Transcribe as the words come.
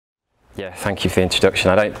Yeah, thank you for the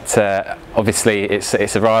introduction. I don't, obviously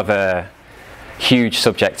it's a rather huge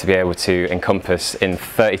subject to be able to encompass in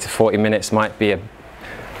 30 to 40 minutes. Might be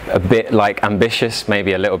a bit like ambitious,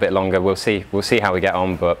 maybe a little bit longer. We'll see how we get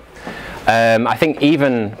on, but I think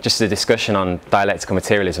even just the discussion on dialectical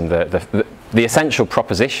materialism, the essential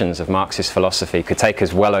propositions of Marxist philosophy could take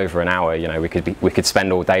us well over an hour. You know, we could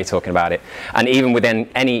spend all day talking about it, and even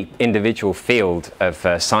within any individual field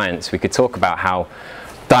of science, we could talk about how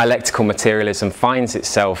dialectical materialism finds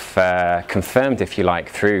itself confirmed, if you like,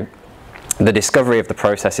 through the discovery of the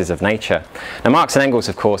processes of nature. Now, Marx and Engels,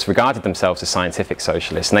 of course, regarded themselves as scientific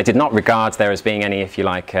socialists, and they did not regard there as being any, if you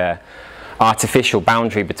like, artificial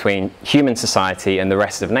boundary between human society and the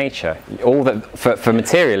rest of nature. All that, for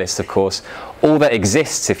materialists, of course, all that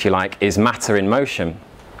exists, if you like, is matter in motion.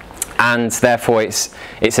 And therefore, it's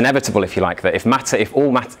inevitable, if you like, that if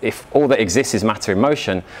all that exists is matter in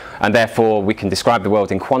motion, and therefore we can describe the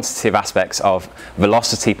world in quantitative aspects of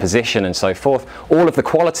velocity, position, and so forth, all of the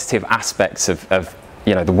qualitative aspects of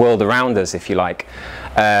you know, the world around us, if you like,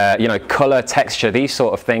 you know, color, texture, these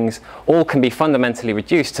sort of things, all can be fundamentally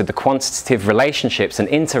reduced to the quantitative relationships and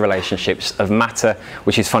interrelationships of matter,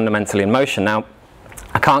 which is fundamentally in motion. Now,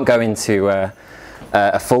 I can't go into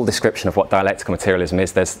a full description of what dialectical materialism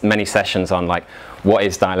is. There's many sessions on, like, what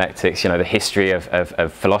is dialectics, you know, the history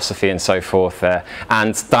of philosophy and so forth,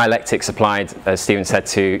 and dialectics applied, as Stephen said,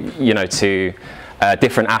 to, you know, to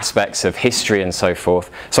different aspects of history and so forth.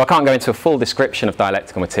 So I can't go into a full description of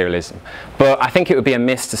dialectical materialism, but I think it would be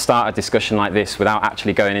amiss to start a discussion like this without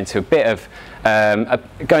actually going into a bit of a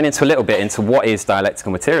little bit into what is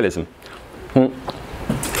dialectical materialism.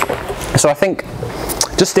 So I think,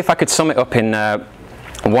 just if I could sum it up in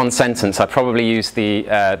one sentence, I'd probably use the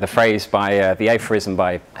phrase by the aphorism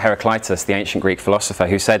by Heraclitus, the ancient Greek philosopher,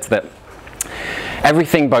 who said that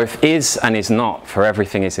everything both is and is not, for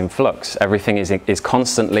everything is in flux. Everything is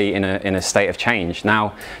constantly in a state of change.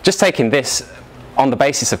 Now, just taking this on the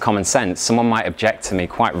basis of common sense, someone might object to me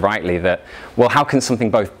quite rightly that, well, how can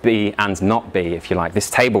something both be and not be, if you like? This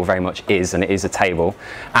table very much is, and it is a table,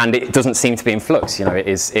 and it doesn't seem to be in flux. You know, it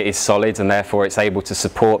is solid, and therefore it's able to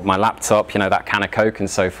support my laptop, you know, that can of Coke and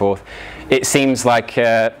so forth. It seems like,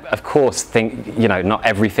 of course, you know, not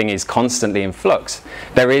everything is constantly in flux.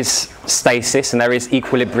 There is stasis and there is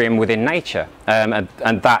equilibrium within nature, and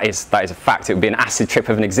that is a fact. It would be an acid trip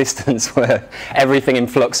of an existence where everything in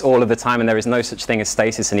flux all of the time, and there is no such thing as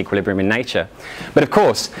stasis and equilibrium in nature. But of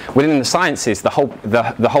course, within the sciences, the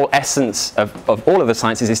whole essence of all of the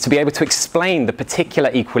sciences is to be able to explain the particular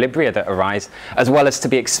equilibria that arise, as well as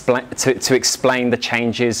to explain the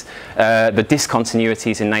changes, the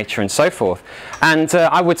discontinuities in nature and so forth. And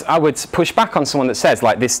I would push back on someone that says,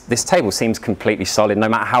 like, this table seems completely solid. No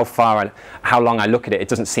matter how long I look at it, it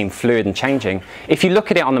doesn't seem fluid and changing. If you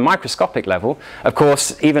look at it on the microscopic level, of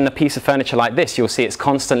course, even a piece of furniture like this, you'll see it's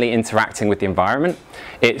constantly interacting with the environment.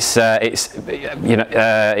 It's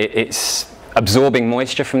absorbing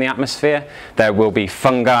moisture from the atmosphere. There will be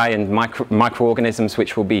fungi and microorganisms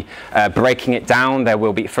which will be breaking it down. There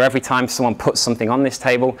will be, for every time someone puts something on this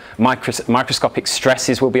table, microscopic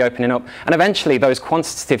stresses will be opening up, and eventually those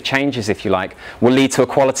quantitative changes, if you like, will lead to a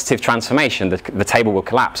qualitative transformation. The table will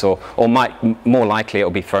collapse, or more likely it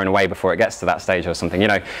will be thrown away before it gets to that stage or something. You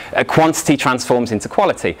know, quantity transforms into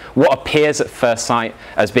quality. What appears at first sight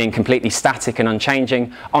as being completely static and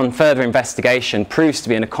unchanging, on further investigation proves to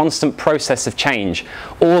be in a constant process of change.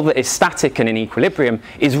 All that is static and in equilibrium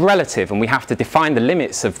is relative, and we have to define the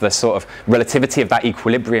limits of the sort of relativity of that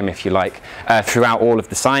equilibrium, if you like, throughout all of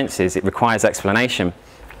the sciences. It requires explanation.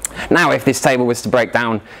 Now, if this table was to break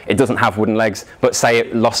down, it doesn't have wooden legs, but say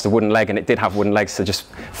it lost a wooden leg and it did have wooden legs, so just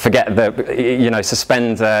forget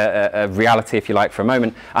suspend reality, if you like, for a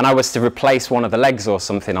moment, and I was to replace one of the legs or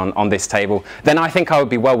something on this table, then I think I would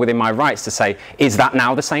be well within my rights to say, is that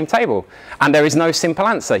now the same table? And there is no simple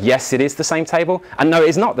answer. Yes, it is the same table, and no, it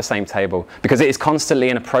is not the same table, because it is constantly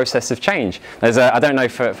in a process of change. There's I don't know,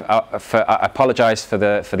 I apologise for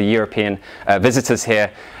the European visitors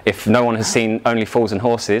here if no one has seen Only Fools and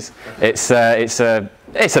Horses. It's a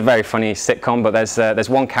very funny sitcom, but there's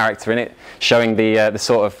one character in it showing the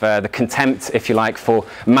sort of the contempt, if you like, for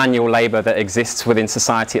manual labour that exists within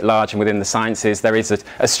society at large and within the sciences. There is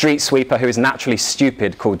a street sweeper who is naturally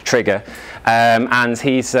stupid called Trigger, and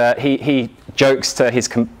he jokes to his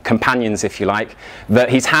companions, if you like, that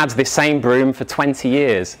he's had the same broom for 20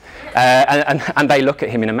 years. And they look at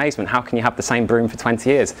him in amazement. How can you have the same broom for 20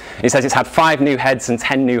 years? He says it's had 5 new heads and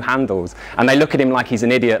 10 new handles. And they look at him like he's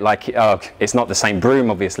an idiot, like, oh, it's not the same broom,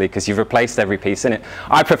 obviously, because you've replaced every piece in it.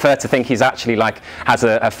 I prefer to think he's actually has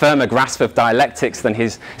a firmer grasp of dialectics than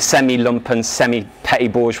his semi-lumpen, semi-petty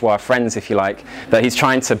bourgeois friends, if you like, that he's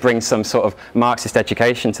trying to bring some sort of Marxist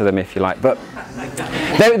education to them, if you like. But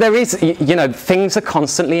there is, you know, things are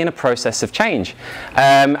constantly in a process of change.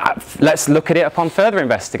 Let's look at it upon further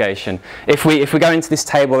investigation. If we go into this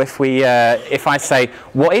table, if I say,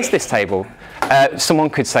 what is this table? Someone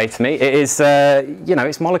could say to me, it is, you know,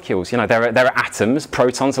 it's molecules. You know, there are atoms,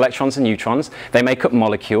 protons, electrons, and neutrons. They make up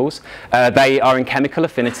molecules. They are in chemical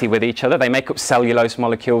affinity with each other. They make up cellulose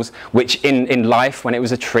molecules, which in life, when it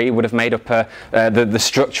was a tree, would have made up the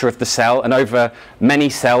structure of the cell. And over many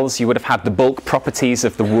cells, you would have had the bulk properties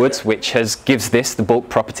of the wood, which gives this the bulk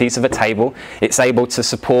properties of a table. It's able to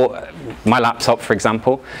support my laptop, for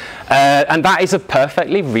example. And that is a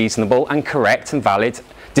perfectly reasonable and correct and valid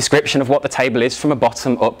description of what the table is from a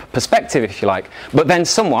bottom-up perspective, if you like. But then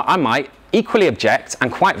somewhat I might equally object, and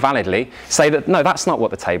quite validly say that no, that's not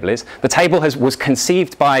what the table is. The table was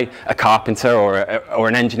conceived by a carpenter or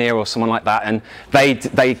an engineer or someone like that, and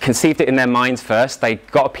they conceived it in their minds first. They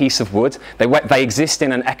got a piece of wood. They exist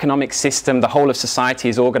in an economic system. The whole of society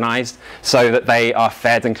is organised so that they are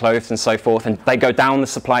fed and clothed and so forth, and they go down the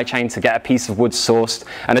supply chain to get a piece of wood sourced,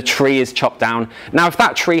 and a tree is chopped down. Now, if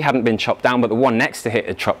that tree hadn't been chopped down, but the one next to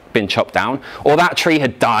it had been chopped down, or that tree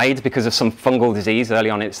had died because of some fungal disease early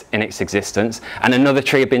on in its existence, and another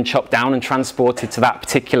tree had been chopped down and transported to that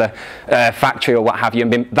particular factory or what have you,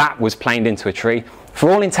 and that was planed into a tree. For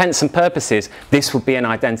all intents and purposes, this would be an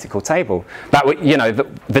identical table. That would, you know,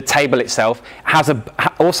 the table itself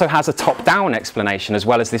also has a top-down explanation as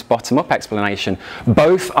well as this bottom-up explanation.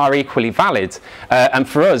 Both are equally valid. And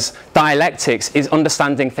for us, dialectics is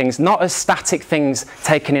understanding things not as static things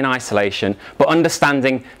taken in isolation, but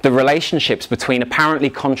understanding the relationships between apparently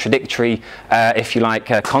contradictory, if you like,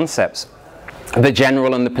 concepts. The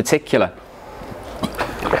general and the particular.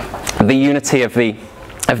 The unity of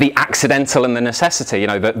the accidental and the necessity, you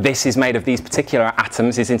know, that this is made of these particular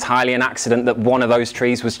atoms is entirely an accident that one of those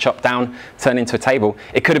trees was chopped down, turned into a table.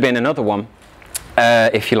 It could have been another one,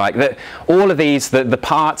 if you like. That all of these, the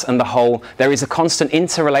part and the whole, there is a constant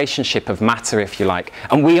interrelationship of matter, if you like.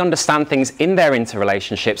 And we understand things in their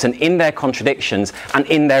interrelationships and in their contradictions and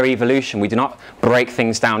in their evolution. We do not break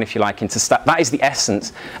things down, if you like, into that is the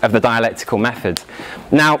essence of the dialectical method.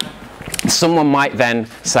 Now, someone might then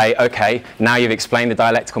say, okay, now you've explained the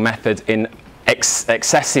dialectical method in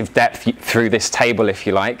excessive depth through this table, if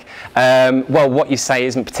you like. Well, what you say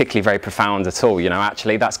isn't particularly very profound at all. You know,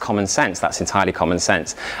 actually, that's common sense. That's entirely common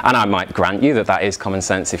sense. And I might grant you that that is common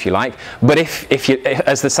sense, if you like. But if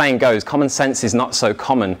as the saying goes, common sense is not so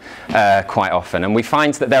common quite often. And we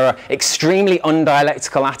find that there are extremely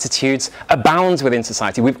undialectical attitudes abound within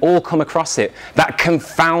society. We've all come across it. That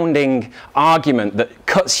confounding argument that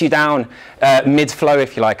cuts you down mid-flow,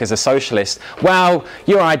 if you like, as a socialist. Well,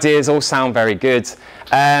 your ideas all sound very good,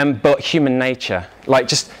 but human nature, like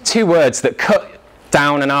just 2 words that cut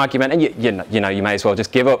down an argument, and you know, you may as well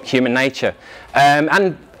just give up human nature.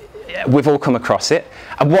 And we've all come across it.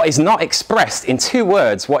 And what is not expressed in 2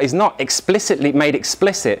 words, what is not explicitly made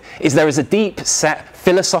explicit, is there is a deep set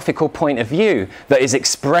philosophical point of view that is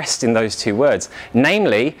expressed in those 2 words.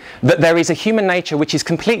 Namely, that there is a human nature which is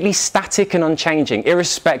completely static and unchanging,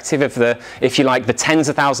 irrespective of the, if you like, the tens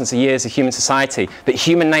of thousands of years of human society. That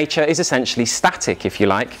human nature is essentially static, if you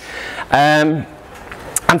like.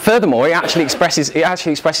 And furthermore, it actually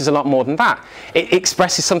expresses a lot more than that. It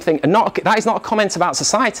expresses something, that is not a comment about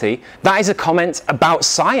society, that is a comment about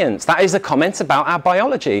science, that is a comment about our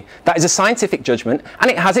biology. That is a scientific judgment, and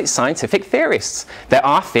it has its scientific theorists. There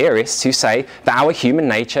are theorists who say that our human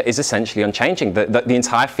nature is essentially unchanging, that the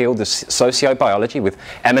entire field of sociobiology, with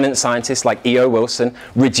eminent scientists like E.O. Wilson,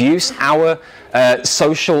 reduce our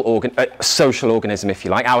social organism, if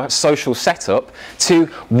you like, our social setup, to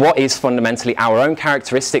what is fundamentally our own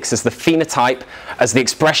characteristics as the phenotype, as the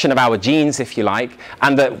expression of our genes, if you like,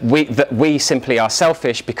 and that we simply are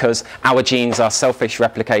selfish because our genes are selfish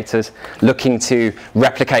replicators looking to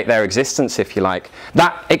replicate their existence, if you like.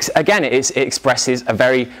 That, again, it expresses a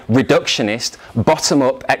very reductionist,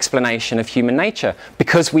 bottom-up explanation of human nature,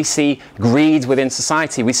 because we see greed within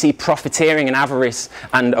society, we see profiteering and avarice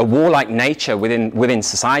and a warlike nature within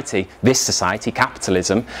society, this society,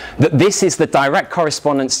 capitalism, that this is the direct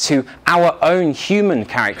correspondence to our own human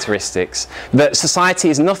characteristics, that society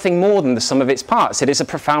is nothing more than the sum of its parts. It is a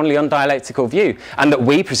profoundly undialectical view, and that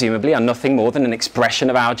we presumably are nothing more than an expression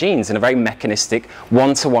of our genes in a very mechanistic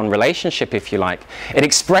one-to-one relationship, if you like. It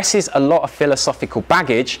expresses a lot of philosophical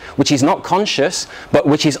baggage, which is not conscious, but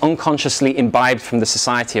which is unconsciously imbibed from the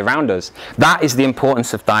society around us. That is the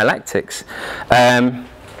importance of dialectics.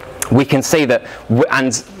 We can see that,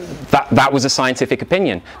 and that was a scientific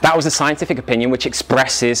opinion. That was a scientific opinion which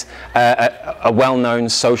expresses a well-known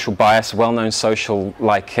social bias, well-known social,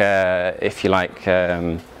 like, if you like,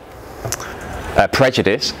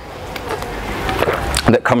 prejudice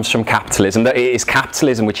that comes from capitalism. That it is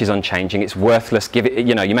capitalism which is unchanging. It's worthless. Give it,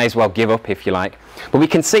 you know, you may as well give up, if you like. But we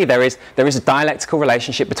can see there is a dialectical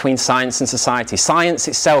relationship between science and society. Science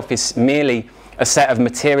itself is merely a set of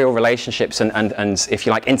material relationships and, if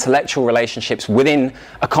you like, intellectual relationships within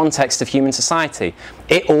a context of human society.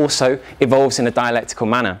 It also evolves in a dialectical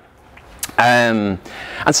manner. And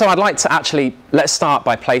so I'd like to actually, let's start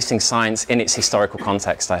by placing science in its historical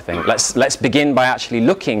context, I think. Let's begin by actually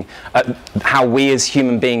looking at how we as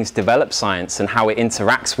human beings develop science and how it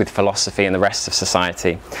interacts with philosophy and the rest of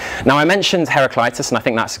society. Now, I mentioned Heraclitus, and I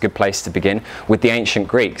think that's a good place to begin, with the ancient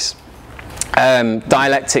Greeks.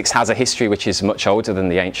 Dialectics has a history which is much older than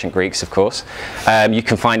the ancient Greeks, of course. You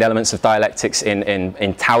can find elements of dialectics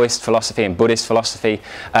in Taoist philosophy and Buddhist philosophy.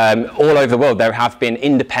 All over the world there have been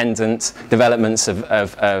independent developments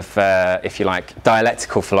of if you like,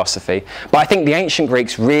 dialectical philosophy. But I think the ancient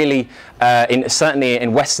Greeks really, certainly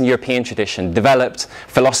in Western European tradition, developed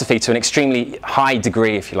philosophy to an extremely high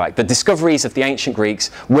degree, if you like. The discoveries of the ancient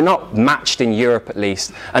Greeks were not matched in Europe, at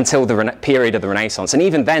least, until the period of the Renaissance. And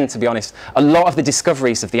even then, to be honest, a lot of the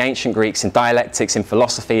discoveries of the ancient Greeks in dialectics, in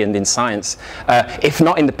philosophy and in science, if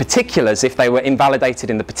not in the particulars, if they were invalidated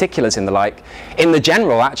in the particulars and the like, in the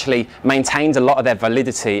general actually maintained a lot of their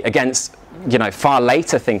validity against, you know, far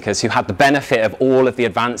later thinkers who had the benefit of all of the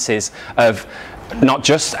advances of not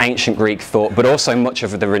just ancient Greek thought, but also much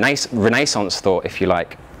of the Renaissance thought, if you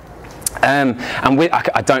like.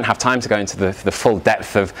 I don't have time to go into the full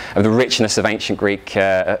depth of the richness of ancient Greek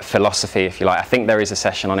philosophy, if you like. I think there is a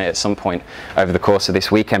session on it at some point over the course of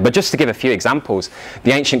this weekend. But just to give a few examples,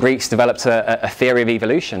 the ancient Greeks developed a theory of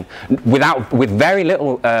evolution with very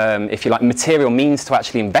little, if you like, material means to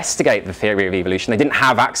actually investigate the theory of evolution. They didn't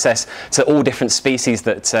have access to all different species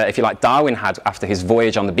that, if you like, Darwin had after his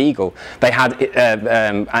voyage on the Beagle. They had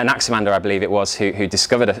Anaximander, I believe it was, who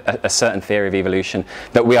discovered a certain theory of evolution,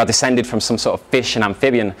 that we are descended from some sort of fish and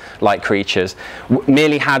amphibian-like creatures,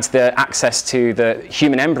 merely had the access to the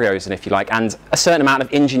human embryos, and if you like, and a certain amount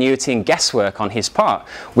of ingenuity and guesswork on his part.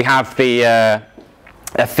 We have the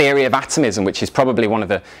a theory of atomism, which is probably one of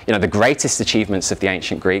the, you know, the greatest achievements of the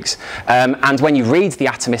ancient Greeks. And when you read the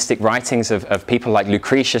atomistic writings of people like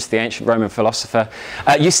Lucretius, the ancient Roman philosopher,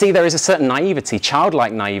 you see there is a certain naivety,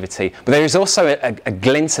 childlike naivety, but there is also a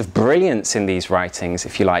glint of brilliance in these writings,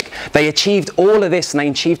 if you like. They achieved all of this, and they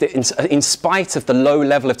achieved it in spite of the low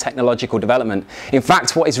level of technological development. In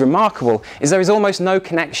fact, what is remarkable is there is almost no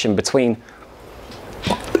connection between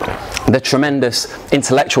the tremendous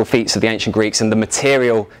intellectual feats of the ancient Greeks and the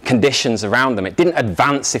material conditions around them. It didn't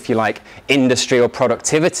advance, if you like, industry or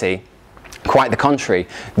productivity. Quite the contrary.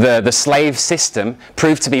 The slave system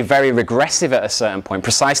proved to be very regressive at a certain point,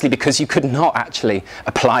 precisely because you could not actually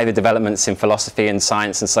apply the developments in philosophy and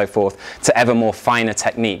science and so forth to ever more finer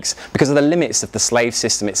techniques, because of the limits of the slave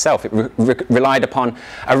system itself. It relied upon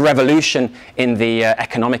a revolution in the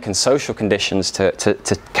economic and social conditions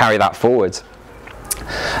to carry that forward.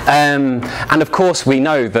 And of course we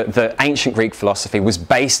know that the ancient Greek philosophy was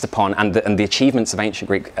based upon, and the achievements of ancient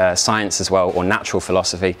Greek science as well, or natural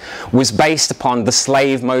philosophy, was based upon the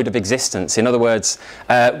slave mode of existence. In other words,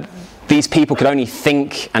 these people could only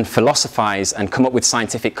think and philosophize and come up with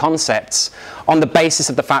scientific concepts on the basis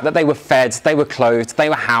of the fact that they were fed, they were clothed, they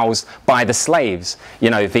were housed by the slaves. You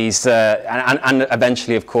know, these, and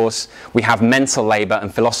eventually, of course, we have mental labor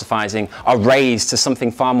and philosophizing are raised to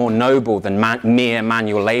something far more noble than mere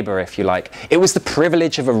manual labor, if you like. It was the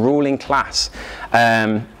privilege of a ruling class.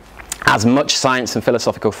 As much science and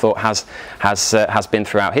philosophical thought has been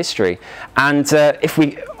throughout history. And if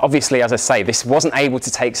we, obviously, as I say, this wasn't able to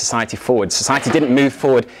take society forward. Society didn't move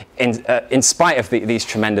forward in spite of these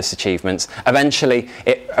tremendous achievements. Eventually,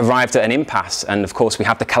 it arrived at an impasse, and of course, we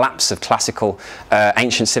have the collapse of classical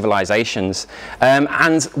ancient civilizations.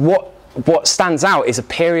 And what stands out is a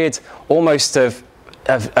period almost of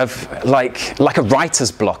like a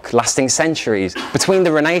writer's block lasting centuries. Between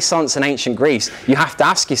the Renaissance and ancient Greece, you have to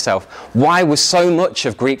ask yourself, why was so much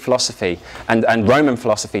of Greek philosophy and Roman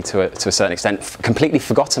philosophy to a certain extent completely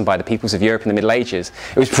forgotten by the peoples of Europe in the Middle Ages?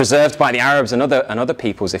 It was preserved by the Arabs and other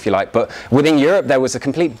peoples, if you like, but within Europe there was a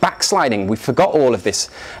complete backsliding. We forgot all of this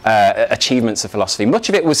achievements of philosophy. Much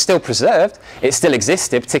of it was still preserved, it still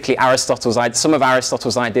existed, particularly some of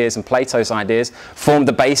Aristotle's ideas and Plato's ideas formed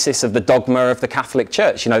the basis of the dogma of the Catholic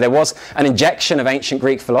Church. You know, there was an injection of ancient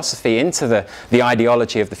Greek philosophy into the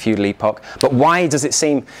ideology of the feudal epoch. But why does it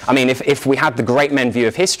seem, I mean, if we had the great men view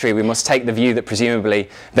of history, we must take the view that presumably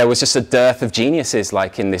there was just a dearth of geniuses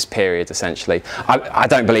like in this period, essentially. I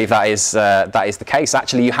don't believe that is the case.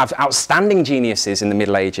 Actually, you have outstanding geniuses in the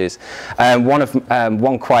Middle Ages.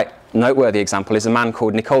 One quite noteworthy example is a man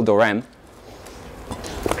called Nicole Dorem,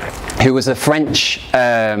 who was a French,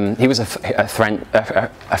 he was a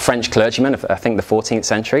French clergyman of, I think, the 14th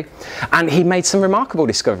century, and he made some remarkable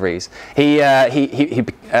discoveries. He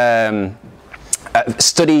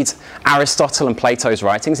studied Aristotle and Plato's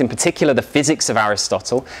writings, in particular the physics of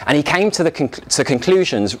Aristotle, and he came to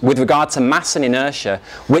conclusions with regard to mass and inertia,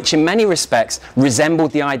 which in many respects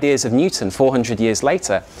resembled the ideas of Newton 400 years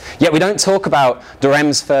later. Yet we don't talk about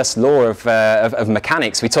Dorem's first law of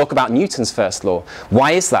mechanics, we talk about Newton's first law.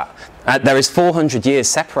 Why is that? There is 400 years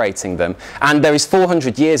separating them, and there is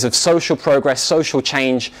 400 years of social progress, social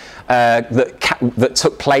change that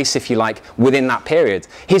took place, if you like, within that period.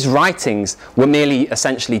 His writings were merely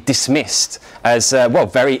essentially dismissed as well,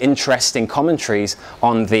 very interesting commentaries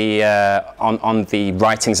on the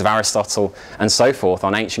writings of Aristotle and so forth,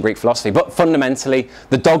 on ancient Greek philosophy. But fundamentally,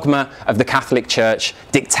 the dogma of the Catholic Church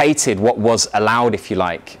dictated what was allowed, if you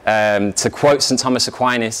like. To quote St. Thomas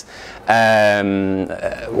Aquinas,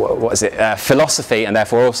 philosophy, and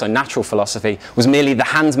therefore also natural philosophy, was merely the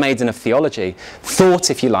handmaiden of theology. Thought,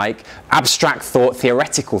 if you like, abstract thought,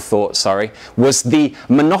 theoretical thought, sorry, was the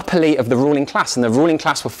monopoly of the ruling class, and the ruling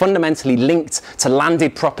class were fundamentally linked to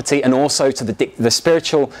landed property and also to the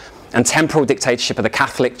spiritual and temporal dictatorship of the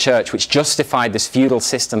Catholic Church, which justified this feudal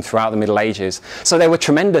system throughout the Middle Ages. So there were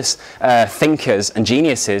tremendous thinkers and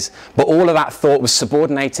geniuses, but all of that thought was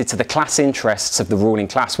subordinated to the class interests of the ruling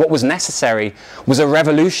class. What was necessary was a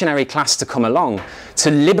revolutionary class to come along to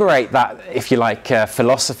liberate that, if you like,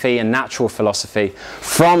 philosophy and natural philosophy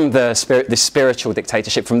from the spiritual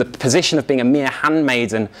dictatorship, from the position of being a mere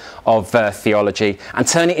handmaiden of theology, and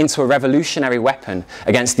turn it into a revolutionary weapon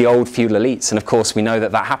against the old feudal elites. And of course we know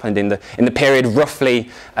that that happened in the period roughly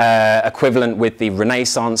equivalent with the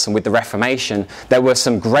Renaissance and with the Reformation. There were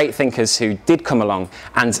some great thinkers who did come along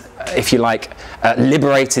and, if you like,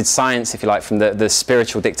 liberated science, if you like, from the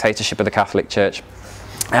spiritual dictatorship of the Catholic Church.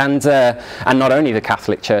 And not only the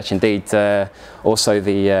Catholic Church, indeed, also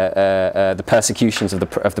the persecutions of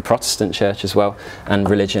the Protestant Church as well, and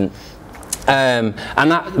religion. And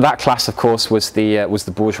that class, of course, was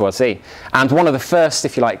the bourgeoisie. And one of the first,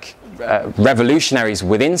 if you like, revolutionaries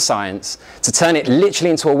within science to turn it literally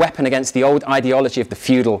into a weapon against the old ideology of the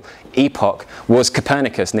feudal epoch was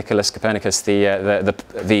Copernicus, Nicholas Copernicus,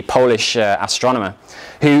 the Polish astronomer,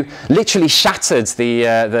 who literally shattered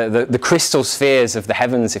the crystal spheres of the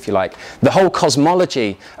heavens, if you like. The whole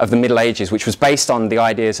cosmology of the Middle Ages, which was based on the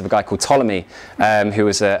ideas of a guy called Ptolemy, who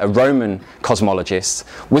was a Roman cosmologist,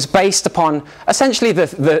 was based upon essentially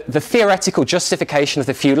the theoretical justification of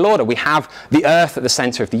the feudal order. We have the Earth at the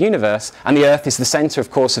center of the universe, and the Earth is the center, of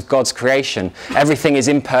course, of God's creation. Everything is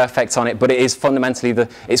imperfect on it, but it is fundamentally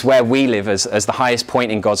it's where we live as the highest point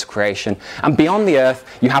in God's creation. And beyond the Earth,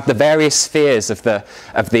 you have the various spheres of the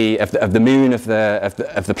moon, of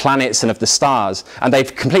the planets, and of the stars. And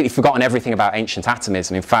they've completely forgotten everything about ancient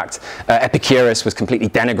atomism. In fact, Epicurus was completely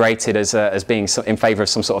denigrated as being in favor of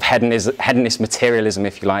some sort of hedonist materialism,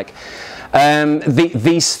 if you like.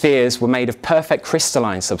 These spheres were made of perfect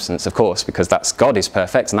crystalline substance, of course, because God is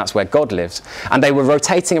perfect, and that's where God lives. And they were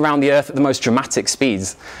rotating around the Earth at the most dramatic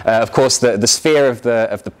speeds. Of course, the sphere of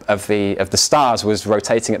the stars was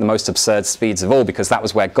rotating at the most absurd speeds of all, because that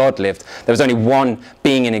was where God lived. There was only one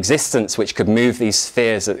being in existence which could move these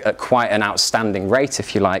spheres at quite an outstanding rate,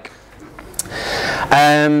 if you like.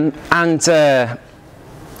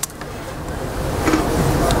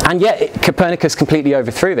 And yet Copernicus completely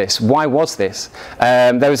overthrew this. Why was this?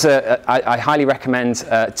 I highly recommend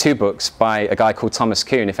two books by a guy called Thomas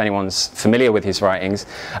Kuhn, if anyone's familiar with his writings.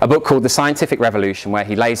 A book called The Scientific Revolution, where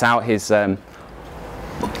he lays out his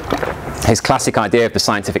classic idea of the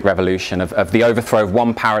scientific revolution, of the overthrow of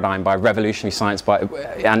one paradigm by revolutionary science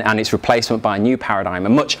and its replacement by a new paradigm. A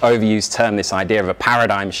much overused term, this idea of a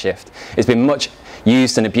paradigm shift. It's been much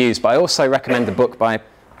used and abused, but I also recommend a book by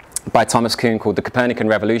by Thomas Kuhn called The Copernican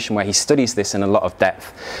Revolution, where he studies this in a lot of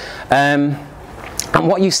depth. And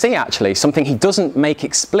what you see actually, something he doesn't make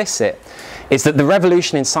explicit, is that the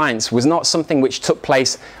revolution in science was not something which took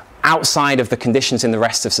place outside of the conditions in the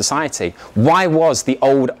rest of society. Why was the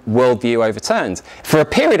old worldview overturned? For a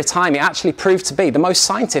period of time, it actually proved to be the most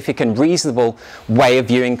scientific and reasonable way of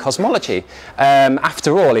viewing cosmology.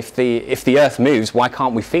 After all, if the Earth moves, why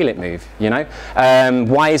can't we feel it move? You know,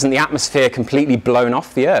 why isn't the atmosphere completely blown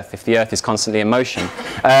off the Earth if the Earth is constantly in motion?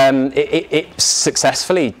 It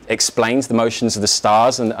successfully explains the motions of the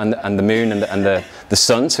stars and the moon and the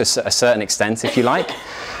sun to a certain extent, if you like.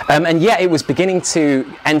 And yet it was beginning to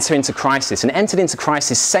enter into crisis, and entered into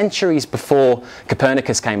crisis centuries before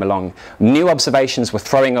Copernicus came along. New observations were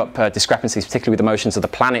throwing up discrepancies, particularly with the motions of the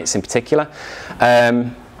planets in particular.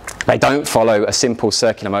 They don't follow a simple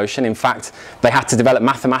circular motion. In fact, they had to develop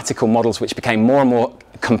mathematical models which became more and more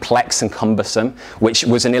complex and cumbersome, which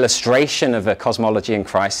was an illustration of a cosmology in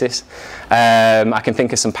crisis. I can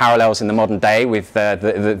think of some parallels in the modern day with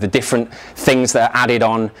the different things that are added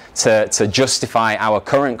on to justify our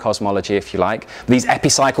current cosmology, if you like. These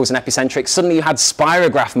epicycles and epicentrics, suddenly you had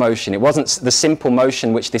spirograph motion. It wasn't the simple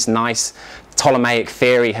motion which this nice Ptolemaic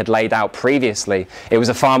theory had laid out previously. It was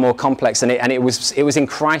a far more complex, and it was in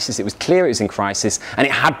crisis. It was clear it was in crisis, and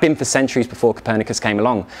it had been for centuries before Copernicus came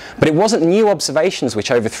along. But it wasn't new observations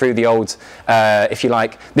which overthrew the old, if you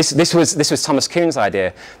like. This was Thomas Kuhn's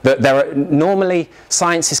idea, that normally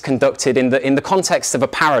science is conducted in the context of a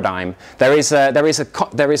paradigm. There is a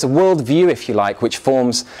worldview, if you like, which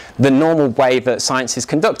forms the normal way that science is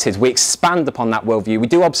conducted. We expand upon that worldview. We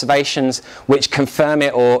do observations which confirm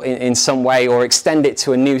it, or in some way, or extend it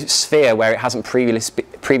to a new sphere where it hasn't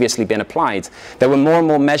previously been applied. There were more and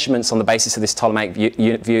more measurements on the basis of this Ptolemaic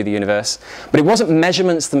view of the universe, but it wasn't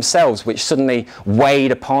measurements themselves which suddenly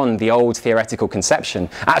weighed upon the old theoretical conception.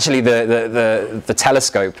 Actually, the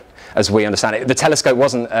telescope, as we understand it, the telescope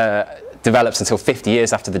wasn't developed until 50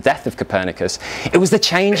 years after the death of Copernicus. It was the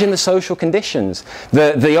change in the social conditions.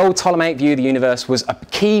 The old Ptolemaic view of the universe was a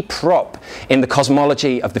key prop in the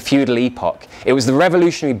cosmology of the feudal epoch. It was the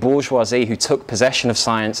revolutionary bourgeoisie who took possession of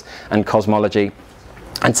science and cosmology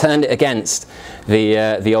and turned it against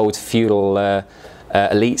the old feudal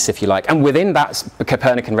elites, if you like. And within that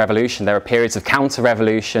Copernican revolution, there are periods of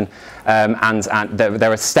counter-revolution, and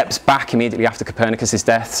there are steps back immediately after Copernicus's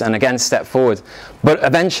death, and again step forward. But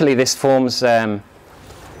eventually this forms,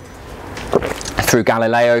 through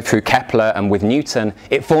Galileo, through Kepler, and with Newton,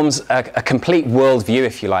 it forms a complete worldview,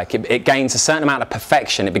 if you like. It gains a certain amount of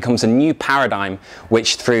perfection. It becomes a new paradigm,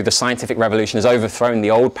 which through the scientific revolution has overthrown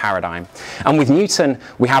the old paradigm. And with Newton,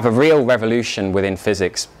 we have a real revolution within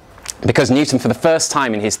physics. Because Newton, for the first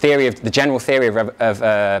time in his theory of the general theory of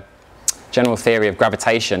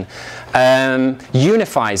gravitation,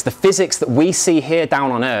 unifies the physics that we see here down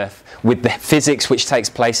on Earth with the physics which takes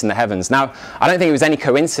place in the heavens. Now, I don't think it was any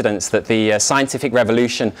coincidence that the scientific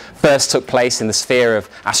revolution first took place in the sphere of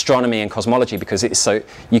astronomy and cosmology, because it's so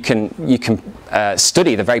you can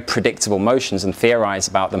study the very predictable motions and theorize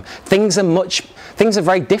about them. Things are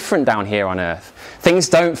very different down here on Earth. Things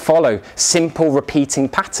don't follow simple repeating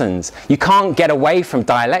patterns. You can't get away from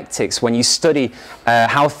dialectics when you study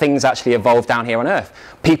how things actually evolve down here on Earth.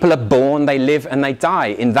 People are born, they live, and they die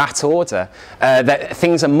in that order.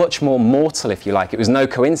 Things are much more mortal, if you like. It was no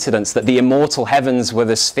coincidence that the immortal heavens were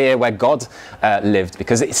the sphere where God lived,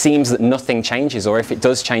 because it seems that nothing changes, or if it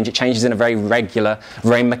does change, it changes in a very regular,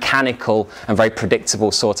 very mechanical, and very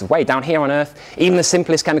predictable sort of way. Down here on Earth, even the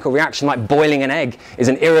simplest chemical reaction, like boiling an egg, is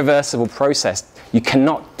an irreversible process. You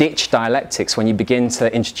cannot ditch dialectics when you begin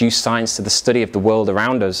to introduce science to the study of the world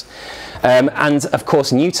around us. And of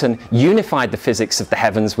course, Newton unified the physics of the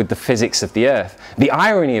heavens with the physics of the Earth. The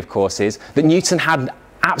irony, of course, is that Newton had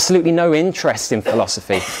absolutely no interest in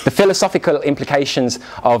philosophy. The philosophical implications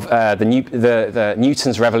of the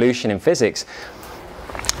Newton's revolution in physics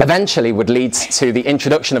eventually would lead to the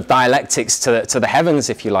introduction of dialectics to the heavens,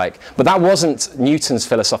 if you like. But that wasn't Newton's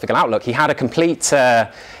philosophical outlook. He had a complete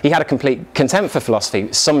contempt for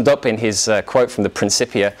philosophy, summed up in his quote from the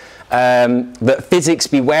Principia, that physics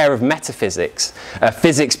beware of metaphysics,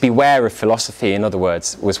 physics beware of philosophy, in other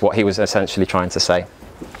words, was what he was essentially trying to say.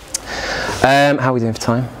 How are we doing for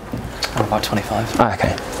time? About 25. Oh,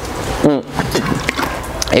 okay.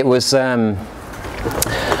 It was...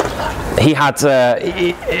 he had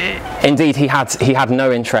Indeed, he had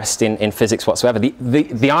no interest in physics whatsoever.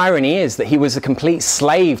 The irony is that he was a complete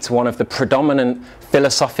slave to one of the predominant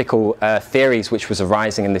philosophical theories which was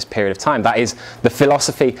arising in this period of time. That is the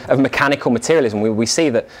philosophy of mechanical materialism. We see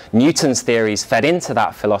that Newton's theories fed into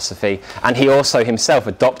that philosophy, and he also himself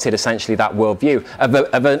adopted essentially that worldview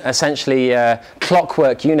of an essentially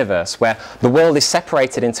clockwork universe where the world is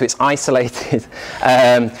separated into its isolated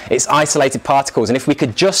particles, and if we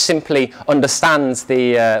could just simply understand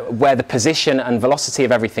where the position and velocity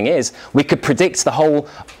of everything is, we could predict the whole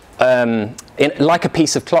like a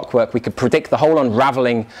piece of clockwork, we could predict the whole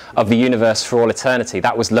unraveling of the universe for all eternity.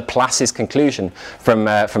 That was Laplace's conclusion from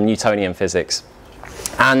Newtonian physics.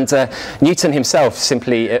 And Newton himself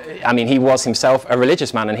simply, he was himself a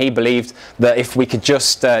religious man, and he believed that if we could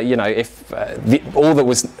just, all that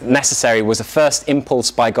was necessary was a first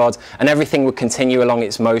impulse by God, and everything would continue along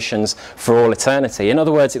its motions for all eternity. In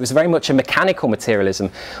other words, it was very much a mechanical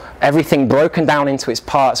materialism. Everything broken down into its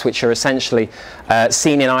parts, which are essentially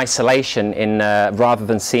seen in isolation, rather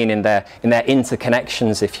than seen in their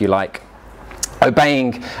interconnections, if you like,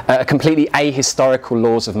 obeying completely ahistorical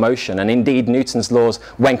laws of motion. And indeed, Newton's laws,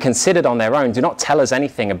 when considered on their own, do not tell us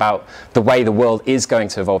anything about the way the world is going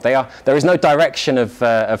to evolve. There is no direction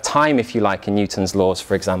of time, if you like, in Newton's laws,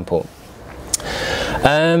 for example.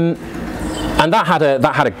 And that had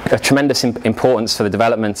a tremendous importance for the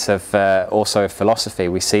development of also of philosophy.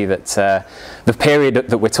 We see that the period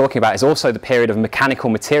that we're talking about is also the period of mechanical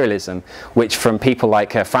materialism, which from people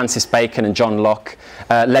like Francis Bacon and John Locke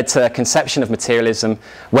led to a conception of materialism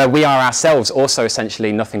where we are ourselves also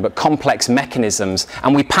essentially nothing but complex mechanisms,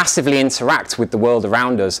 and we passively interact with the world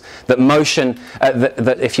around us. That motion, that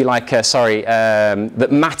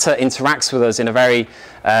matter interacts with us in a very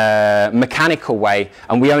mechanical way,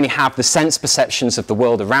 and we only have the sense perceptions of the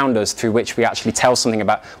world around us through which we actually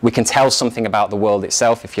we can tell something about the world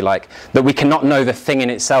itself, if you like, that we cannot know the thing in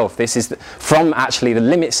itself. This is from actually the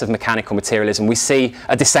limits of mechanical materialism. We see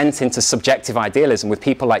a descent into subjective idealism with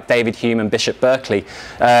people like David Hume and Bishop Berkeley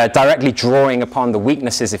directly drawing upon the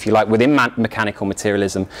weaknesses, if you like, within mechanical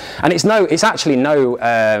materialism. And it's actually no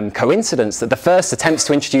coincidence that the first attempts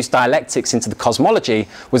to introduce dialectics into the cosmology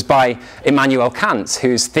was by Immanuel Kant,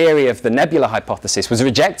 whose theory of the nebula hypothesis was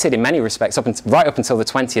rejected in many respects right up until the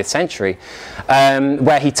 20th century,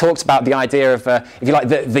 where he talked about the idea of, if you like,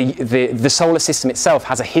 the solar system itself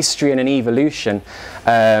has a history and an evolution.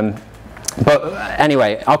 But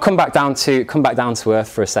anyway, I'll come back down to earth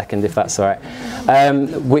for a second, if that's all right.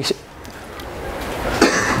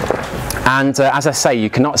 As I say, you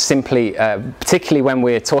cannot simply, particularly when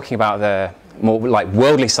we're talking about the more like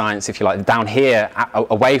worldly science, if you like, down here,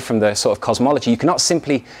 away from the sort of cosmology, you cannot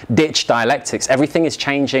simply ditch dialectics. Everything is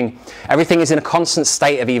changing. Everything is in a constant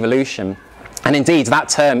state of evolution. And indeed, that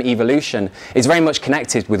term evolution is very much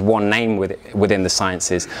connected with one name within the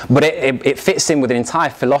sciences, but it fits in with an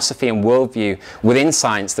entire philosophy and worldview within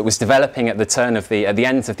science that was developing at the end of the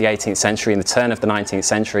 18th century and the turn of the 19th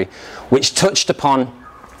century, which touched upon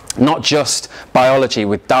not just biology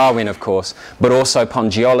with Darwin, of course, but also upon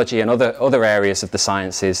geology and other areas of the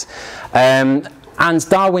sciences. And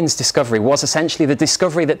Darwin's discovery was essentially the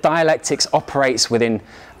discovery that dialectics operates within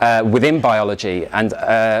biology, and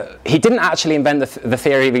he didn't actually invent the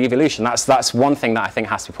theory of evolution. That's one thing that I think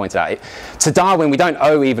has to be pointed out. To Darwin, we don't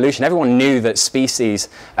owe evolution. Everyone knew that species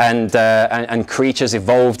and creatures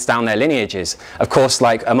evolved down their lineages. Of course,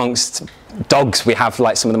 like amongst dogs, we have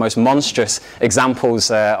like some of the most monstrous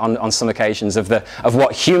examples on some occasions of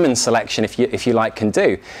what human selection, if you like, can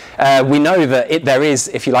do. We know that there is,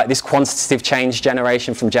 if you like, this quantitative change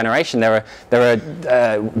generation from generation.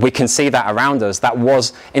 We can see that around us. That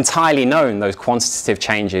was entirely known, those quantitative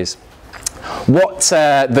changes. What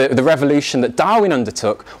the revolution that Darwin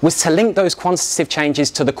undertook was to link those quantitative changes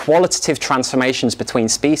to the qualitative transformations between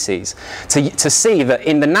species, to see that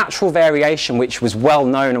in the natural variation, which was well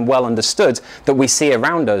known and well understood, that we see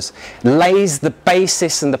around us, lays the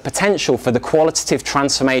basis and the potential for the qualitative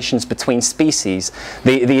transformations between species,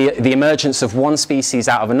 the emergence of one species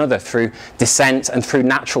out of another through descent and through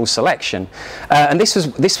natural selection. And this was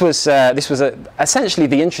essentially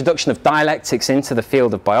the introduction of dialectics into the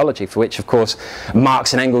field of biology, for which, of course,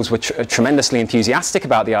 Marx and Engels were tremendously enthusiastic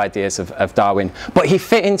about the ideas of Darwin, but he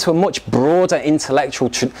fit into a much broader intellectual,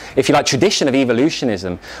 if you like, tradition of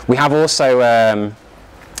evolutionism. We have also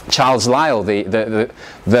Charles Lyell, the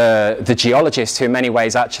geologist, who in many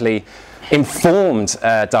ways actually informed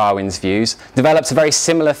Darwin's views, developed a very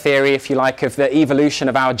similar theory, if you like, of the evolution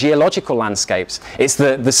of our geological landscapes. It's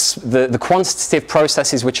the quantitative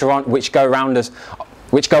processes which go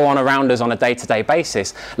on around us on a day-to-day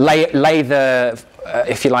basis, lay the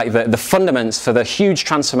if you like, the fundaments for the huge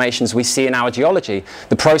transformations we see in our geology.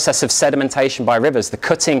 The process of sedimentation by rivers, the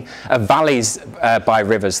cutting of valleys by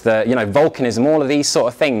rivers, the volcanism, all of these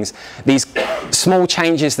sort of things. These small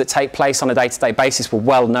changes that take place on a day-to-day basis were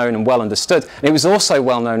well known and well understood. And it was also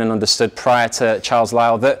well known and understood prior to Charles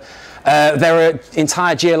Lyell that there are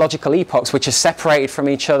entire geological epochs which are separated from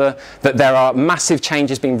each other, that there are massive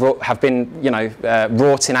changes have been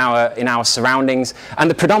wrought in our surroundings. And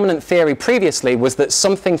the predominant theory previously was that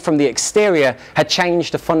something from the exterior had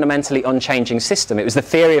changed a fundamentally unchanging system. It was the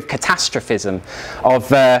theory of catastrophism,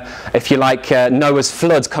 of, if you like, Noah's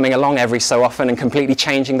flood coming along every so often and completely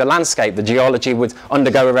changing the landscape. The geology would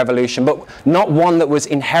undergo a revolution, but not one that was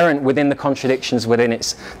inherent within the contradictions within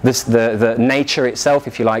the nature itself,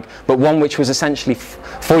 if you like, but one which was essentially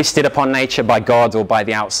foisted upon nature by God or by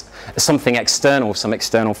something external, some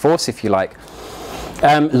external force, if you like.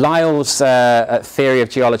 Lyell's theory of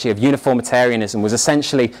geology, of uniformitarianism, was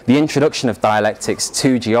essentially the introduction of dialectics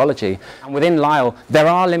to geology. And within Lyell, there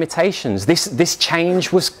are limitations. This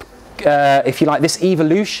change was, if you like, this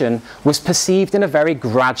evolution was perceived in a very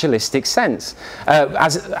gradualistic sense.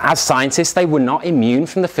 As scientists, they were not immune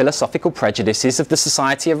from the philosophical prejudices of the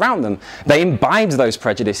society around them. They imbibed those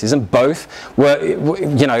prejudices, and both were,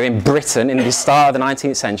 in Britain in the start of the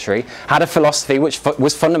 19th century, had a philosophy which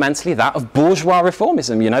was fundamentally that of bourgeois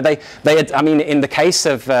reformism. They had, I mean, in the case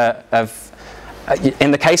of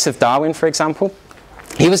Darwin, for example,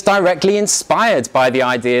 he was directly inspired by the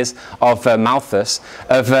ideas of Malthus,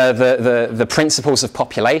 of the principles of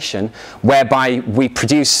population, whereby we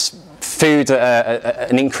produce food at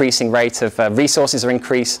an increasing rate of resources are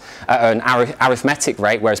increased at an arithmetic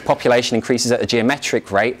rate, whereas population increases at a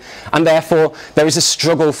geometric rate, and therefore there is a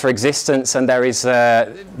struggle for existence, and there is,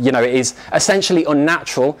 it is essentially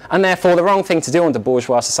unnatural, and therefore the wrong thing to do under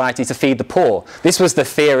bourgeois society to feed the poor. This was the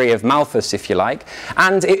theory of Malthus, if you like,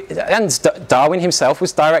 and Darwin himself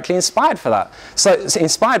was directly inspired for that. So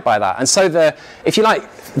inspired by that, and so if you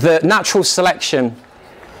like, the natural selection.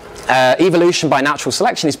 Evolution by natural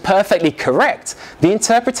selection is perfectly correct. The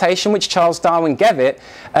interpretation which Charles Darwin gave it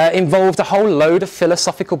involved a whole load of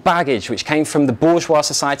philosophical baggage which came from the bourgeois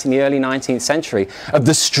society in the early 19th century, of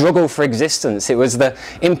the struggle for existence. It was the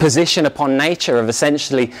imposition upon nature of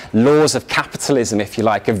essentially laws of capitalism, if you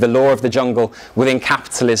like, of the law of the jungle within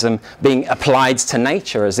capitalism being applied to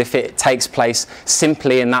nature as if it takes place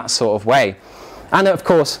simply in that sort of way. And of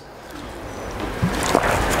course,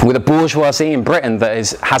 with a bourgeoisie in Britain that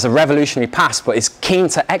has a revolutionary past but is keen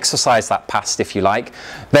to exercise that past, if you like,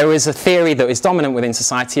 there is a theory that is dominant within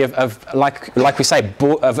society of like we say,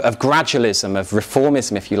 of gradualism, of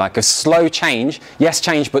reformism, if you like, of slow change. Yes,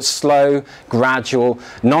 change, but slow, gradual,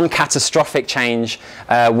 non-catastrophic change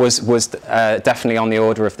was definitely on the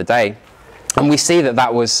order of the day. And we see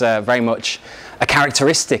that was very much a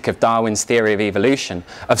characteristic of Darwin's theory of evolution,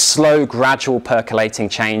 of slow, gradual, percolating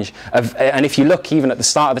change. And if you look even at the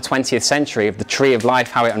start of the 20th century, of the tree of life,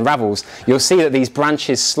 how it unravels, you'll see that these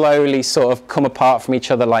branches slowly sort of come apart from each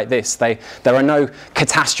other like this. There are no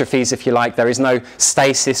catastrophes, if you like. There is no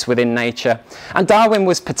stasis within nature. And Darwin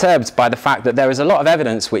was perturbed by the fact that there is a lot of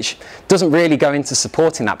evidence which doesn't really go into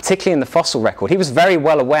supporting that, particularly in the fossil record. He was very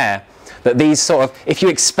well aware that these sort of, if you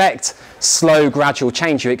expect slow, gradual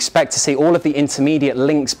change, you expect to see all of the intermediate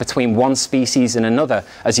links between one species and another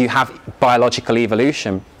as you have biological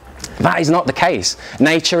evolution. That is not the case.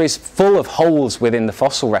 Nature is full of holes within the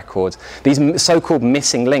fossil record. These so-called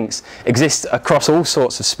missing links exist across all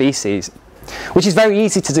sorts of species, which is very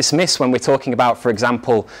easy to dismiss when we're talking about, for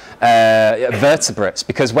example, vertebrates,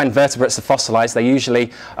 because when vertebrates are fossilized, they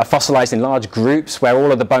usually are fossilized in large groups where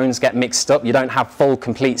all of the bones get mixed up. You don't have full,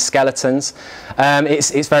 complete skeletons.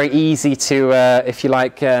 It's very easy to, if you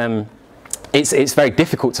like, it's very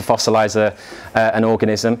difficult to fossilize an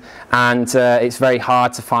organism, and it's very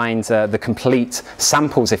hard to find the complete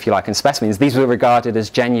samples, if you like, and specimens. These were regarded as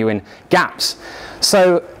genuine gaps.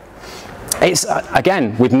 So it's,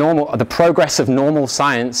 again, with the progress of normal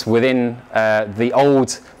science within the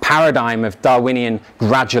old paradigm of Darwinian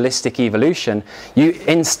gradualistic evolution, you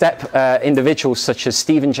instep individuals such as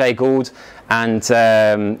Stephen Jay Gould and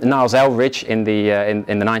Niles Eldredge in the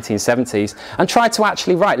 1970s, and tried to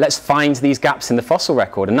actually, let's find these gaps in the fossil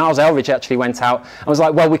record. And Niles Eldredge actually went out and was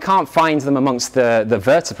like, well, we can't find them amongst the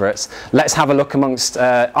vertebrates. Let's have a look amongst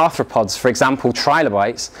arthropods, for example,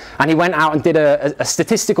 trilobites. And he went out and did a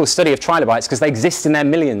statistical study of trilobites, because they exist in their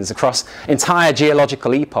millions across entire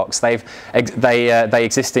geological epochs. They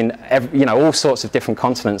exist in all sorts of different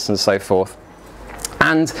continents and so forth.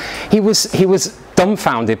 And he was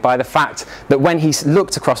dumbfounded by the fact that when he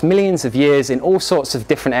looked across millions of years in all sorts of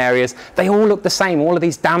different areas, they all looked the same. All of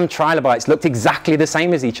these damn trilobites looked exactly the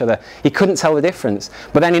same as each other. He couldn't tell the difference.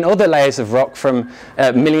 But then in other layers of rock from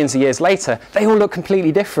millions of years later, they all look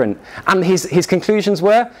completely different. And his conclusions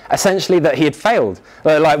were essentially that he had failed.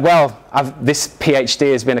 Like, well, this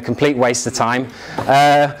PhD has been a complete waste of time.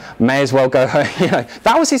 May as well go home. You know,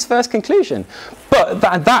 that was his first conclusion. But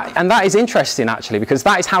that is interesting, actually, because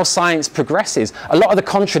that is how science progresses. A lot of the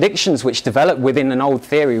contradictions which develop within an old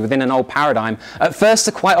theory, within an old paradigm, at first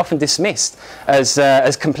are quite often dismissed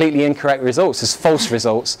as completely incorrect results, as false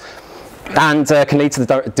results, and can lead to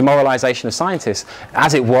the demoralization of scientists.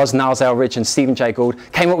 As it was, Niles Eldredge and Stephen Jay Gould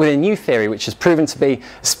came up with a new theory which has proven to be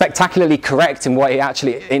spectacularly correct in what it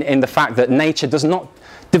actually, in the fact that nature does not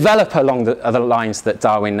develop along the other lines that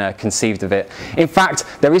Darwin conceived of it. In fact,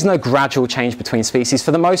 there is no gradual change between species.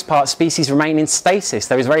 For the most part, species remain in stasis.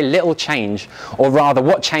 There is very little change, or rather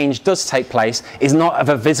what change does take place is not of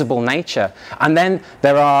a visible nature. And then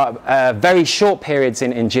there are very short periods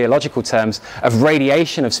in geological terms of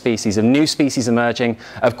radiation of species, of new species emerging,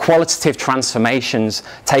 of qualitative transformations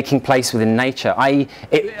taking place within nature, i.e.,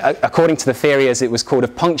 according to the theory as it was called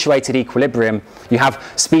of punctuated equilibrium, you have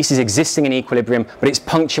species existing in equilibrium, but it's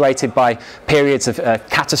punctuated by periods of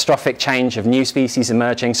catastrophic change of new species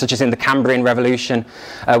emerging, such as in the Cambrian Revolution,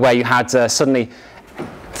 where you had suddenly,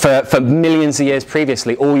 for millions of years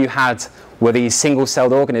previously, all you had were these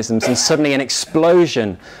single-celled organisms, and suddenly an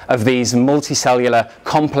explosion of these multicellular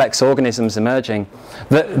complex organisms emerging.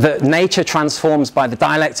 That nature transforms by the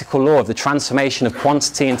dialectical law of the transformation of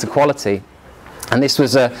quantity into quality. And this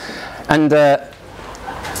was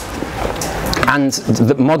and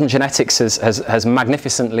the modern genetics has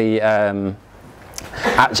magnificently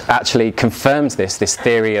actually confirmed this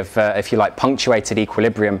theory of, if you like, punctuated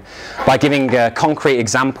equilibrium by giving concrete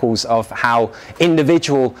examples of how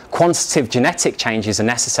individual quantitative genetic changes are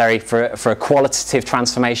necessary for a qualitative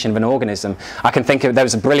transformation of an organism. I can think of, there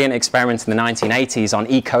was a brilliant experiment in the 1980s on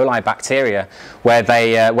E. coli bacteria where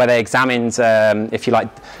they examined, if you like,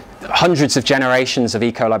 hundreds of generations of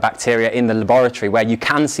E. coli bacteria in the laboratory, where you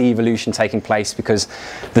can see evolution taking place because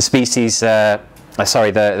the species, the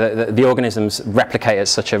organisms replicate at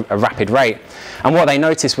such a rapid rate. And what they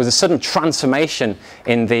noticed was a sudden transformation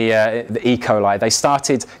in the E. coli. They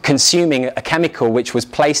started consuming a chemical which was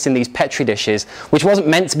placed in these Petri dishes, which wasn't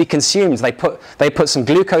meant to be consumed. They put some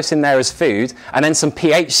glucose in there as food, and then some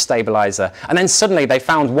pH stabilizer. And then suddenly they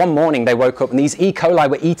found one morning they woke up and these E. coli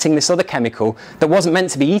were eating this other chemical that wasn't meant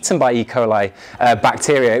to be eaten by E. coli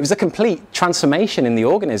bacteria. It was a complete transformation in the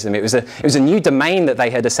organism. It was a new domain that they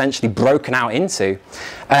had essentially broken out into.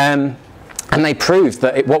 And they proved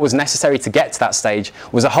that what was necessary to get to that stage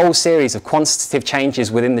was a whole series of quantitative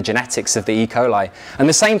changes within the genetics of the E. coli. And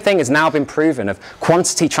the same thing has now been proven of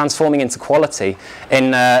quantity transforming into quality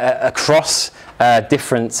in, across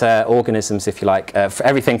different organisms, if you like, for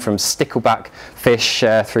everything from stickleback fish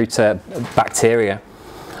through to bacteria.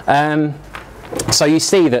 So you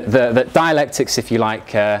see that dialectics, if you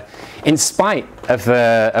like, in spite of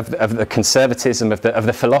the conservatism of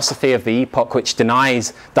the philosophy of the epoch, which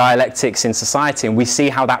denies dialectics in society, and we see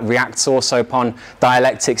how that reacts also upon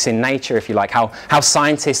dialectics in nature, if you like, how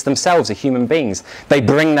scientists themselves are human beings. They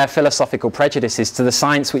bring their philosophical prejudices to the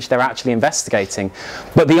science which they're actually investigating.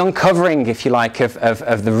 But the uncovering, if you like,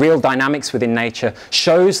 of the real dynamics within nature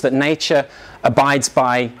shows that nature abides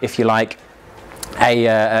by, if you like,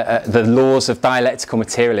 the laws of dialectical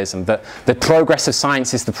materialism, that the progress of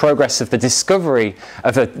science is the progress of the discovery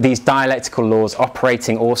of these dialectical laws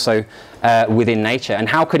operating also within nature. And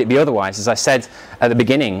how could it be otherwise? As I said at the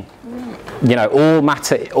beginning, you know,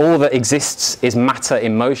 all that exists is matter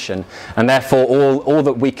in motion, and therefore all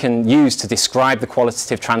that we can use to describe the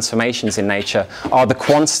qualitative transformations in nature are the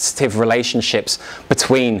quantitative relationships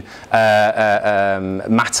between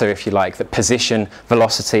matter, if you like, the position,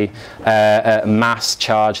 velocity, mass,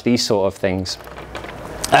 charge, these sort of things.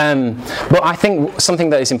 But I think something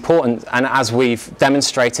that is important, and as we've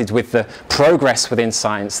demonstrated with the progress within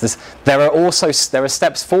science, there are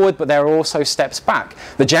steps forward, but there are also steps back.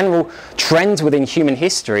 The general trend within human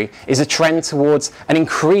history is a trend towards an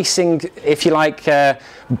increasing, if you like,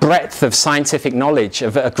 breadth of scientific knowledge,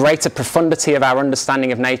 of a greater profundity of our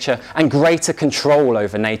understanding of nature, and greater control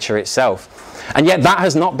over nature itself. And yet that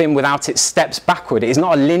has not been without its steps backward. It is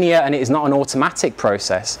not a linear and it is not an automatic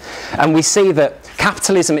process. And we see that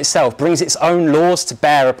capitalism itself brings its own laws to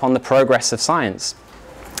bear upon the progress of science.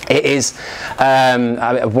 It is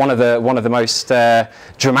one of the most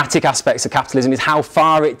dramatic aspects of capitalism is how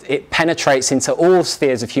far it penetrates into all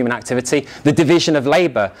spheres of human activity. The division of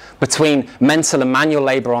labour between mental and manual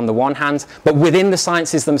labour on the one hand, but within the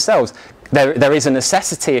sciences themselves. There is a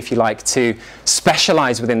necessity, if you like, to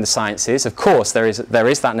specialise within the sciences. Of course, there is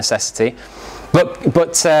that necessity. But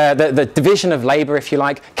the division of labour, if you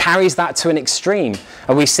like, carries that to an extreme.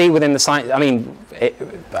 And we see within the science, I mean,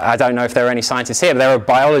 I don't know if there are any scientists here, but there are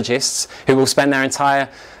biologists who will spend their entire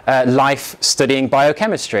life studying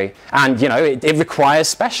biochemistry. And, you know, it requires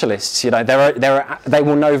specialists. You know,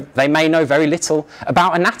 they may know very little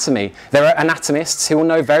about anatomy. There are anatomists who will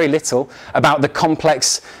know very little about the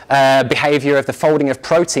complex behaviour of the folding of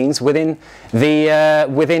proteins within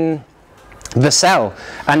the cell.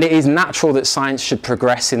 And it is natural that science should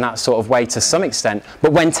progress in that sort of way to some extent,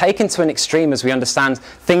 but when taken to an extreme, as we understand,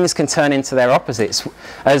 things can turn into their opposites.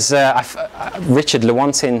 As Richard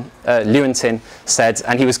Lewontin said,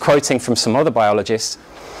 and he was quoting from some other biologists,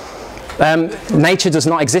 nature does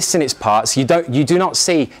not exist in its parts. You do not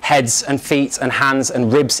see heads and feet and hands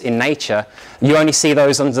and ribs in nature. You only see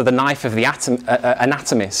those under the knife of the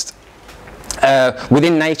anatomist.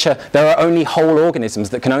 Within nature, there are only whole organisms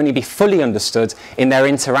that can only be fully understood in their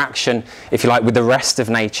interaction, if you like, with the rest of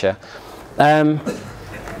nature.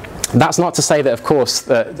 That's not to say that, of course,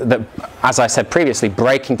 that, as I said previously,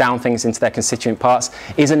 breaking down things into their constituent parts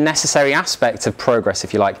is a necessary aspect of progress,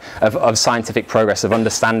 if you like, of scientific progress, of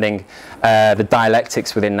understanding the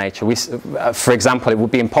dialectics within nature. For example, it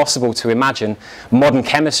would be impossible to imagine modern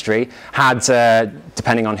chemistry had,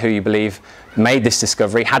 depending on who you believe, made this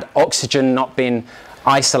discovery, had oxygen not been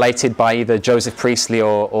isolated by either Joseph Priestley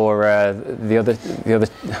or the other,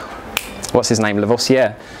 what's his name,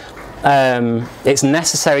 Lavoisier. It's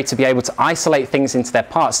necessary to be able to isolate things into their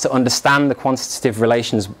parts to understand the quantitative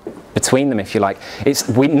relations between them, if you like.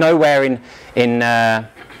 Nowhere in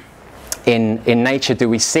nature do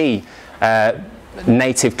we see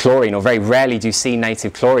native chlorine, or very rarely do you see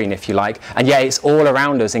native chlorine, if you like, and yet it's all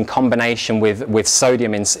around us in combination with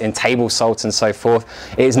sodium in table salt and so forth.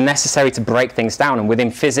 It is necessary to break things down, and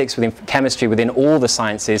within physics, within chemistry, within all the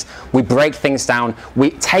sciences, we break things down,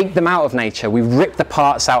 we take them out of nature, we rip the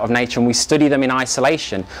parts out of nature, and we study them in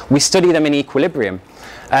isolation, we study them in equilibrium.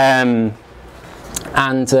 Let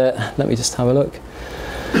me just have a look.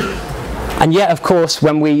 And yet, of course,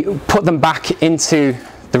 when we put them back into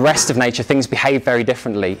the rest of nature, things behave very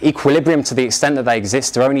differently. Equilibrium, to the extent that they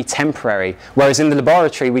exist, are only temporary, whereas in the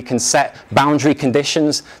laboratory we can set boundary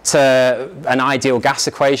conditions to an ideal gas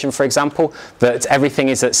equation, for example, that everything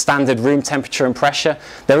is at standard room temperature and pressure.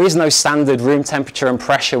 There is no standard room temperature and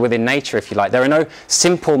pressure within nature, if you like. There are no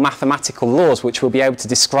simple mathematical laws which will be able to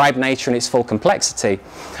describe nature in its full complexity.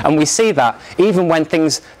 And we see that even when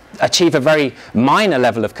things achieve a very minor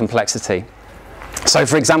level of complexity. So,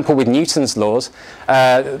 for example, with Newton's laws,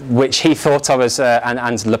 which he thought of as,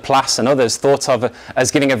 and Laplace and others thought of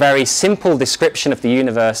as giving a very simple description of the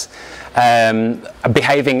universe,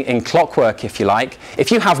 behaving in clockwork, if you like.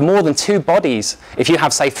 If you have more than two bodies, if you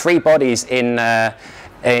have, say, three bodies in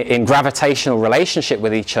gravitational relationship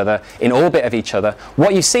with each other, in orbit of each other,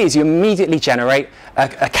 what you see is you immediately generate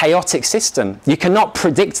a chaotic system. You cannot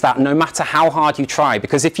predict that no matter how hard you try,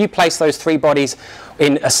 because if you place those three bodies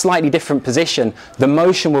in a slightly different position, the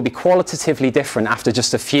motion will be qualitatively different after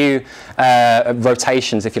just a few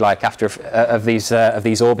rotations, if you like, of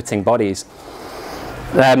these orbiting bodies.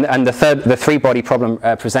 And the three-body problem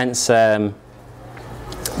presents one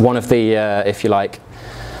of the, if you like,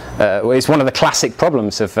 it's one of the classic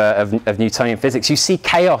problems of Newtonian physics. You see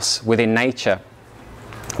chaos within nature,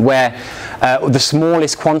 where the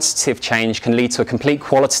smallest quantitative change can lead to a complete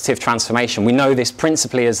qualitative transformation. We know this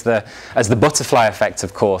principally as the butterfly effect,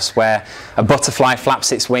 of course, where a butterfly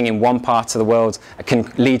flaps its wing in one part of the world can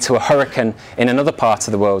lead to a hurricane in another part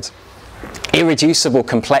of the world. Irreducible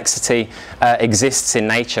complexity exists in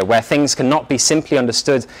nature, where things cannot be simply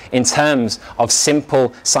understood in terms of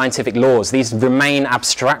simple scientific laws. These remain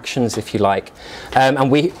abstractions, if you like. And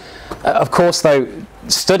we, of course, though,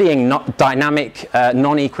 studying dynamic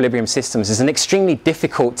non-equilibrium systems is an extremely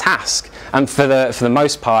difficult task, and for the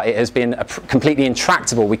most part it has been completely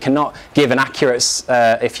intractable. We cannot give an accurate,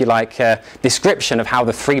 if you like, description of how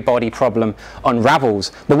the three-body problem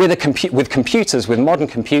unravels. But with computers, with modern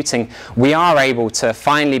computing, we are able to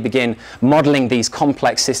finally begin modelling these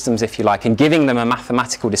complex systems, if you like, and giving them a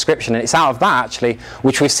mathematical description. And it's out of that, actually,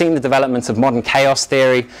 which we've seen the development of modern chaos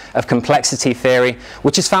theory, of complexity theory,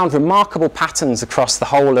 which has found remarkable patterns across the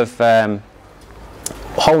whole of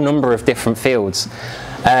whole number of different fields.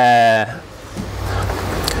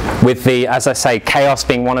 with the, as I say, chaos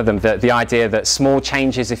being one of them, the idea that small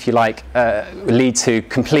changes, if you like, lead to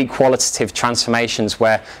complete qualitative transformations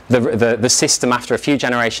where the system after a few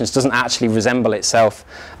generations doesn't actually resemble itself.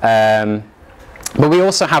 But we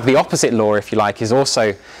also have the opposite law, if you like, is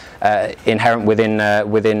also inherent within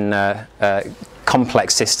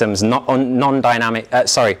complex systems,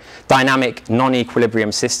 dynamic,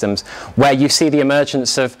 non-equilibrium systems, where you see the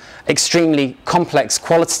emergence of extremely complex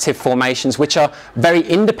qualitative formations which are very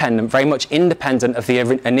much independent of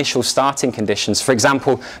the initial starting conditions. For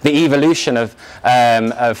example, the evolution of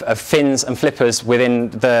fins and flippers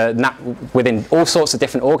within all sorts of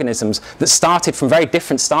different organisms that started from very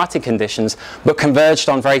different starting conditions but converged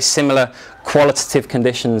on very similar qualitative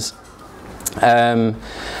conditions. And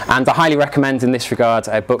I highly recommend in this regard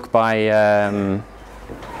a book by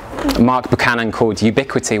Mark Buchanan called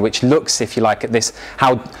Ubiquity, which looks, if you like, at this,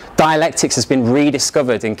 how dialectics has been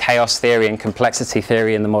rediscovered in chaos theory and complexity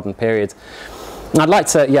theory in the modern period. And I'd like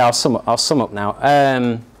to, yeah, I'll sum up now.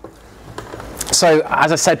 So,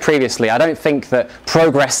 as I said previously, I don't think that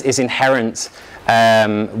progress is inherent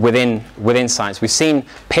within science. We've seen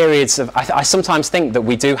periods of, I sometimes think that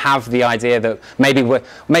we do have the idea that maybe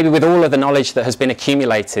with all of the knowledge that has been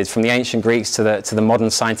accumulated from the ancient Greeks to the modern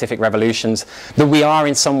scientific revolutions, that we are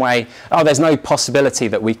in some way, there's no possibility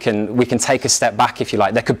that we can take a step back, if you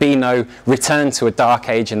like. There could be no return to a dark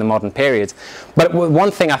age in the modern period. But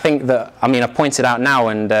one thing I think that, I've pointed out now,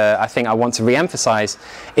 and I think I want to re-emphasize,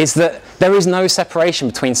 is that there is no separation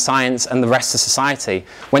between science and the rest of society.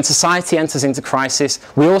 When society enters into crisis,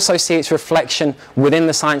 we also see its reflection within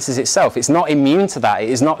the sciences itself. It's not immune to that. It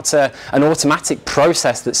is not an automatic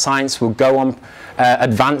process that science will go on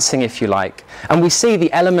advancing, if you like. And we see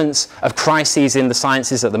the elements of crises in the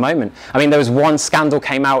sciences at the moment. There was one scandal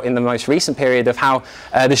came out in the most recent period of how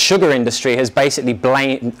the sugar industry has basically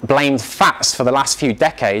blamed fats for the last few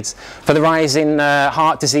decades for the rise in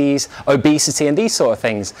heart disease, obesity, and these sort of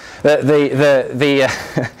things. The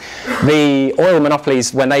oil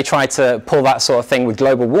monopolies, when they try to pull that sort of thing with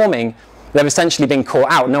global warming, they've essentially been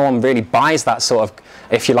caught out. No one really buys that sort of,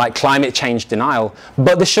 if you like, climate change denial.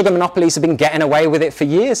 But the sugar monopolies have been getting away with it for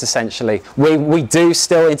years, essentially. We do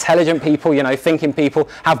still, intelligent people, thinking people,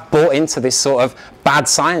 have bought into this sort of bad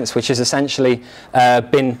science, which has essentially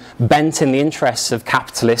been bent in the interests of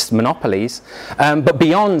capitalist monopolies. But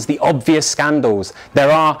beyond the obvious scandals,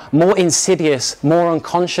 there are more insidious, more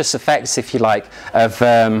unconscious effects, if you like, of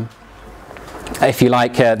the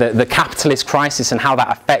capitalist crisis and how that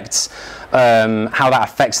affects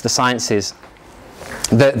the sciences.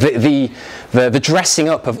 The dressing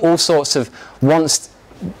up of all sorts of once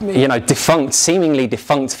seemingly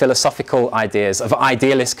defunct philosophical ideas, of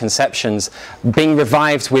idealist conceptions, being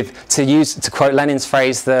revived with, to quote Lenin's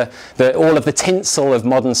phrase, all of the tinsel of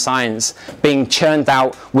modern science being churned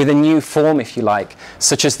out with a new form, if you like,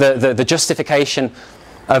 such as the justification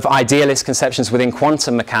of idealist conceptions within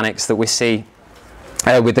quantum mechanics that we see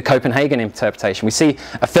with the Copenhagen interpretation. We see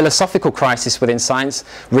a philosophical crisis within science.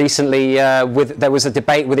 Recently, there was a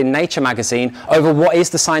debate within Nature magazine over what is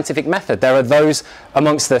the scientific method. There are those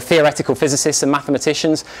amongst the theoretical physicists and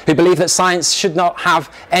mathematicians who believe that science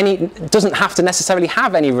doesn't have to necessarily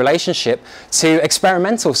have any relationship to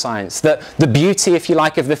experimental science, that the beauty, if you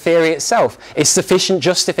like, of the theory itself is sufficient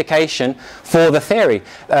justification for the theory.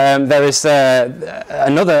 There is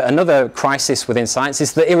another crisis within science,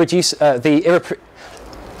 is the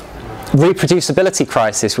reproducibility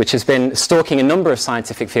crisis, which has been stalking a number of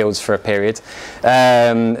scientific fields for a period.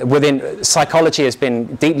 Within psychology has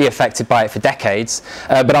been deeply affected by it for decades.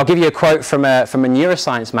 But I'll give you a quote from a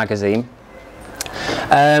neuroscience magazine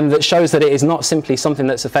that shows that it is not simply something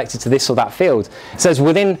that's affected to this or that field. It says,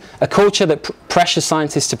 within a culture that pressures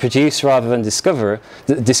scientists to produce rather than discover,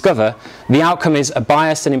 the outcome is a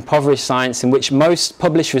biased and impoverished science in which most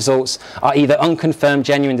published results are either unconfirmed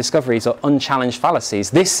genuine discoveries or unchallenged fallacies.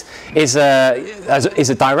 This is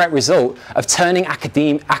a direct result of turning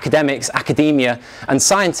academics, academia, and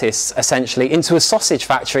scientists essentially into a sausage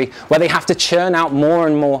factory where they have to churn out more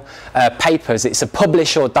and more papers. It's a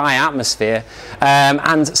publish or die atmosphere.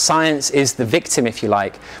 And science is the victim, if you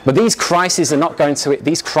like. But these crises are not going to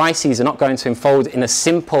unfold in a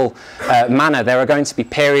simple manner. There are going to be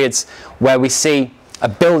periods where we see a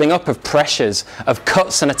building up of pressures, of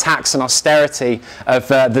cuts and attacks and austerity, of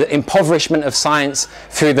the impoverishment of science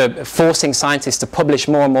through the forcing scientists to publish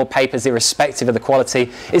more and more papers irrespective of the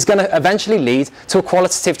quality, is going to eventually lead to a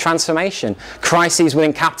qualitative transformation. Crises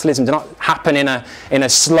within capitalism do not happen in a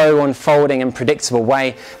slow unfolding and predictable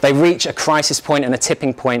way. They reach a crisis point and a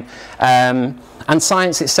tipping point. And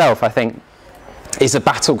science itself, I think, is a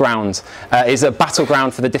battleground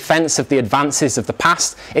for the defence of the advances of the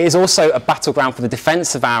past. It is also a battleground for the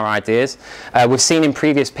defence of our ideas. We've seen in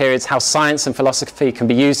previous periods how science and philosophy can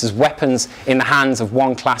be used as weapons in the hands of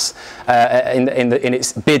one class in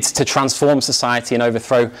its bids to transform society and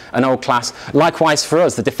overthrow an old class. Likewise for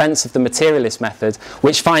us, the defence of the materialist method,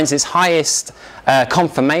 which finds its highest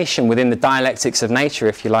confirmation within the dialectics of nature,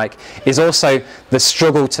 if you like, is also the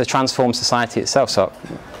struggle to transform society itself. So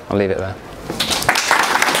I'll leave it there.